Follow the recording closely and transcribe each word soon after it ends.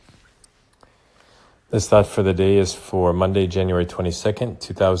This thought for the day is for Monday, January 22nd,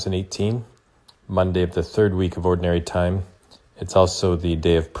 2018, Monday of the third week of Ordinary Time. It's also the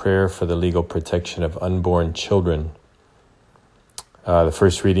day of prayer for the legal protection of unborn children. The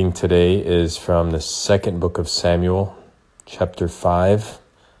first reading today is from the second book of Samuel, chapter 5,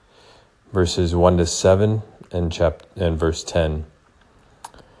 verses 1 to 7 and verse 10.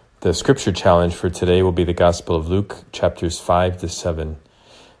 The scripture challenge for today will be the Gospel of Luke, chapters 5 to 7.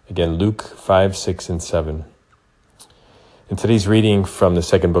 Again, Luke 5, 6, and 7. In today's reading from the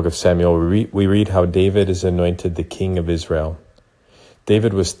second book of Samuel, we read how David is anointed the king of Israel.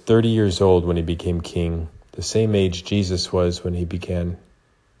 David was 30 years old when he became king, the same age Jesus was when he began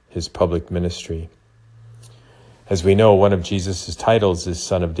his public ministry. As we know, one of Jesus' titles is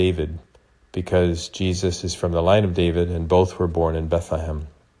Son of David, because Jesus is from the line of David, and both were born in Bethlehem.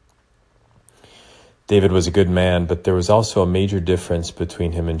 David was a good man, but there was also a major difference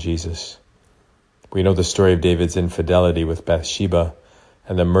between him and Jesus. We know the story of David's infidelity with Bathsheba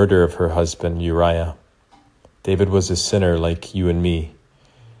and the murder of her husband Uriah. David was a sinner like you and me,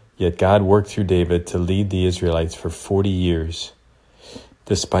 yet God worked through David to lead the Israelites for 40 years.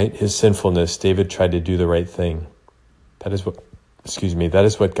 Despite his sinfulness, David tried to do the right thing. That is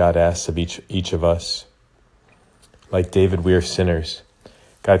what God asks of each of us. Like David, we are sinners.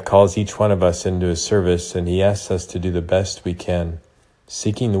 God calls each one of us into his service, and he asks us to do the best we can,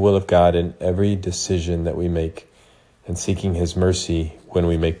 seeking the will of God in every decision that we make, and seeking his mercy when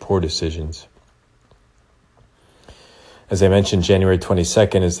we make poor decisions. As I mentioned, January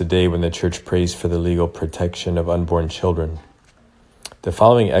 22nd is the day when the church prays for the legal protection of unborn children. The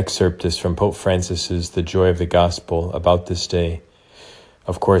following excerpt is from Pope Francis's The Joy of the Gospel about this day.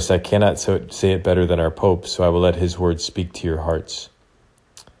 Of course, I cannot say it better than our Pope, so I will let his words speak to your hearts.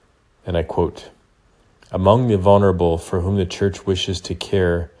 And I quote, "Among the vulnerable for whom the Church wishes to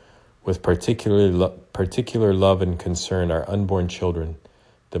care with particular love and concern are unborn children,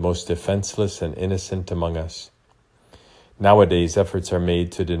 the most defenseless and innocent among us. Nowadays, efforts are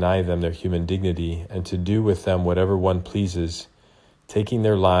made to deny them their human dignity and to do with them whatever one pleases, taking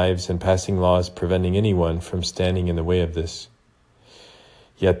their lives and passing laws preventing anyone from standing in the way of this.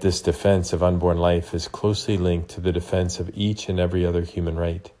 Yet this defense of unborn life is closely linked to the defense of each and every other human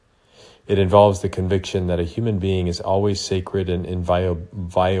right. It involves the conviction that a human being is always sacred and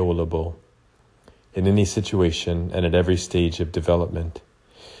inviolable in any situation and at every stage of development.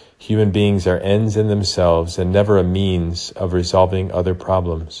 Human beings are ends in themselves and never a means of resolving other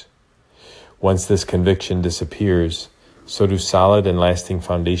problems. Once this conviction disappears, so do solid and lasting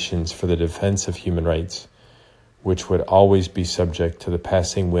foundations for the defense of human rights, which would always be subject to the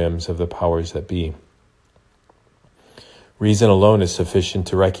passing whims of the powers that be. Reason alone is sufficient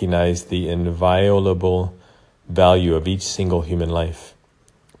to recognize the inviolable value of each single human life.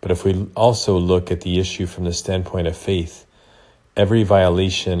 But if we also look at the issue from the standpoint of faith, every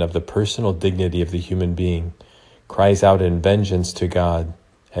violation of the personal dignity of the human being cries out in vengeance to God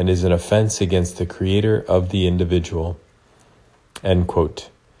and is an offense against the Creator of the individual." End quote.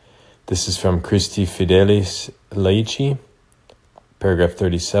 This is from Christi Fidelis Laici, paragraph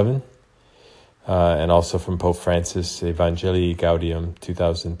 37. And also from Pope Francis, Evangelii Gaudium,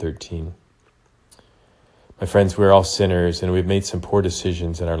 2013. My friends, we're all sinners, and we've made some poor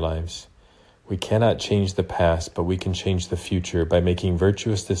decisions in our lives. We cannot change the past, but we can change the future by making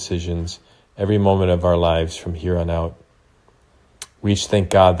virtuous decisions every moment of our lives from here on out. We each thank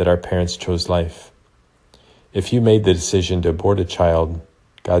God that our parents chose life. If you made the decision to abort a child,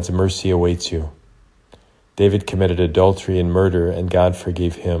 God's mercy awaits you. David committed adultery and murder, and God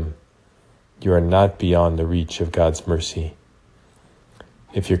forgave him. You are not beyond the reach of God's mercy.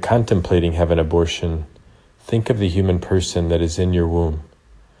 If you're contemplating having an abortion, think of the human person that is in your womb.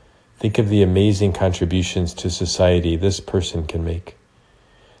 Think of the amazing contributions to society this person can make.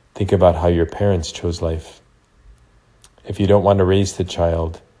 Think about how your parents chose life. If you don't want to raise the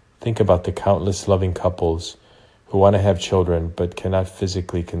child, think about the countless loving couples who want to have children but cannot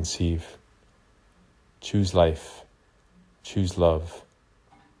physically conceive. Choose life. Choose love.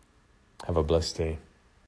 Have a blessed day.